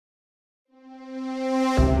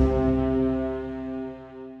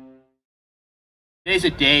Today's a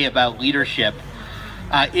day about leadership.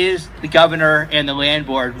 Is the governor and the land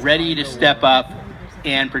board ready to step up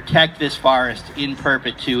and protect this forest in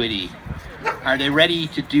perpetuity? Are they ready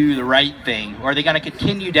to do the right thing? Or are they going to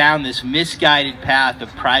continue down this misguided path of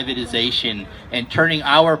privatization and turning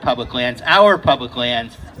our public lands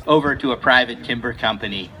over to a private timber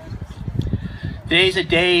company? Today's a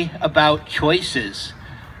day about choices.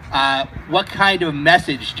 What kind of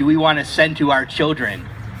message do we want to send to our children?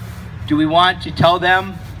 Do we want to tell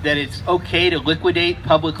them that it's okay to liquidate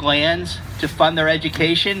public lands to fund their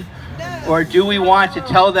education? Or do we want to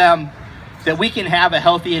tell them that we can have a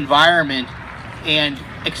healthy environment and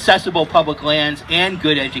accessible public lands and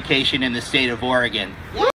good education in the state of Oregon?